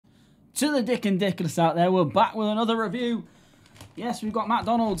To the Dick and Dickless out there, we're back with another review. Yes, we've got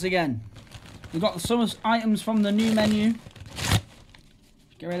McDonald's again. We've got some items from the new menu.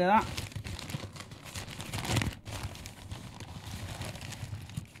 Get rid of that.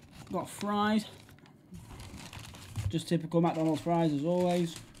 Got fries. Just typical McDonald's fries as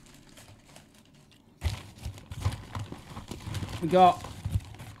always. We got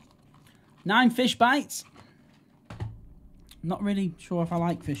 9 fish bites. Not really sure if I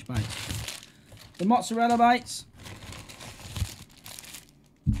like fish bites. The mozzarella bites.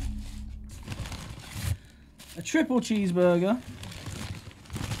 A triple cheeseburger.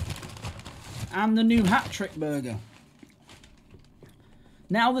 And the new hat trick burger.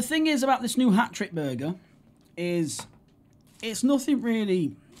 Now the thing is about this new hat trick burger is it's nothing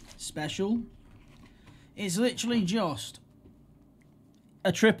really special. It's literally just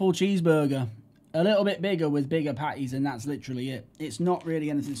a triple cheeseburger. A little bit bigger with bigger patties, and that's literally it. It's not really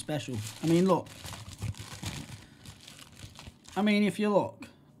anything special. I mean, look. I mean, if you look.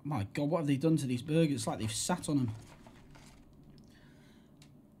 My God, what have they done to these burgers? It's like they've sat on them.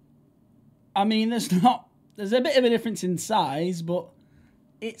 I mean, there's a bit of a difference in size, but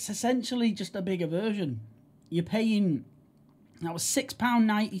it's essentially just a bigger version. You're paying, that was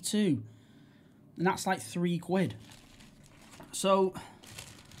 £6.92, and that's like £3. So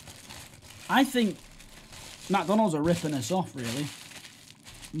I think McDonald's are ripping us off, really.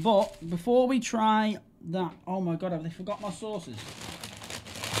 But before we try that, oh my God, have they forgot my sauces?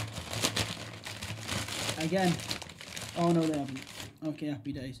 Again. Oh no, they haven't. Okay,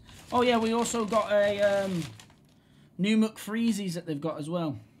 happy days. Oh yeah, we also got a new McFreezies that they've got as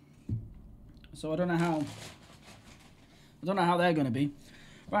well. So I don't know how they're going to be.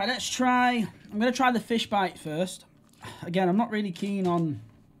 Right, let's try. I'm going to try the fish bite first. Again, I'm not really keen on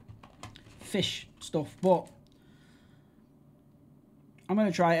fish stuff, but I'm going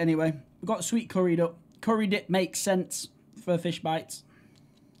to try it anyway. We've got sweet curried up. Curry dip makes sense for fish bites.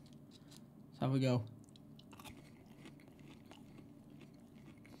 Let's have a go.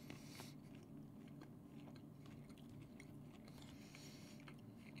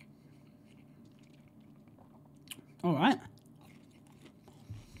 All right.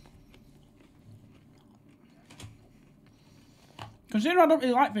 Considering I don't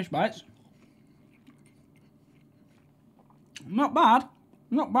really like fish bites, not bad.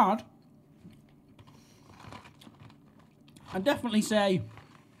 Not bad. I'd definitely say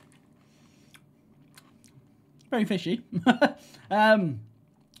very fishy.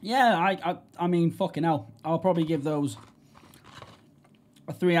 Yeah, I mean, fucking hell. I'll probably give those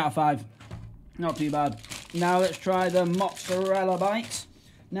a 3 out of 5. Not too bad. Now let's try the mozzarella bites.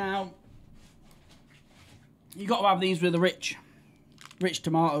 Now, you got to have these with a rich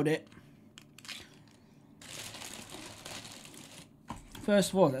tomato dip.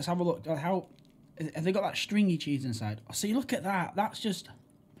 First of all, let's have a look at how have they got that stringy cheese inside. Oh, see, look at that. That's just,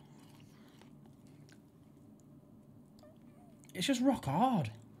 it's just rock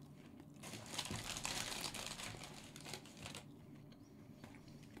hard.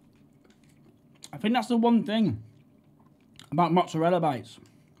 I think that's the one thing about mozzarella bites.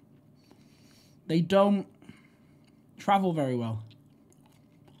 They don't travel very well.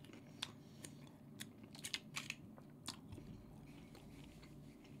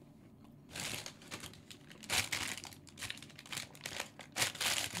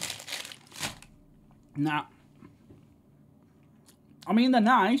 Nah. I mean, they're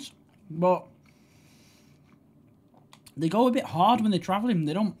nice, but they go a bit hard when they're traveling.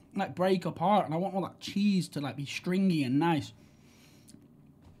 They don't like break apart, and I want all that cheese to like be stringy and nice.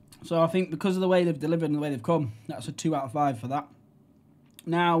 So I think because of the way they've delivered and the way they've come, that's a 2 out of 5 for that.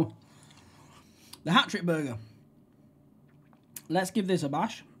 Now, the hat trick burger. Let's give this a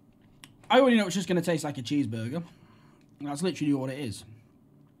bash. I already know it's just going to taste like a cheeseburger. That's literally what it is.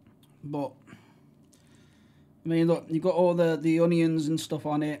 But I mean, look, you've got all the onions and stuff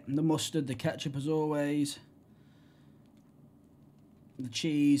on it, and the mustard, the ketchup as always, the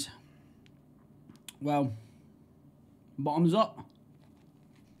cheese. Well, bottoms up.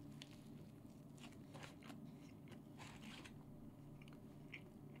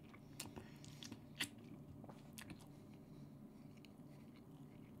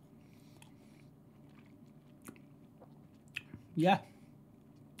 Yeah.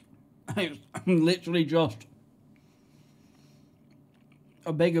 It's literally just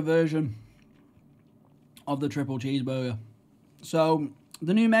a bigger version of the triple cheeseburger. So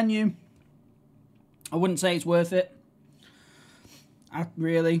the new menu, I wouldn't say it's worth it.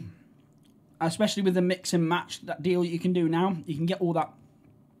 Really, especially with the mix and match, that deal you can do now, you can get all that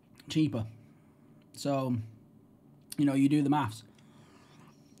cheaper. So, you know, you do the maths.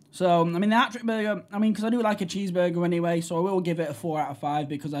 So, I mean, the hat trick burger, I mean, because I do like a cheeseburger anyway, so I will give it a 4 out of 5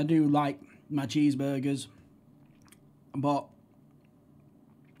 because I do like my cheeseburgers. But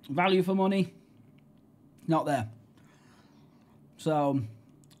value for money, not there. So,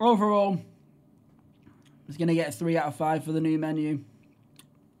 overall, it's going to get a 3 out of 5 for the new menu.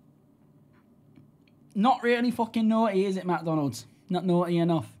 Not really fucking naughty, is it, McDonald's? Not naughty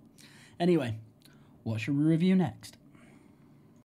enough. Anyway, what should we review next?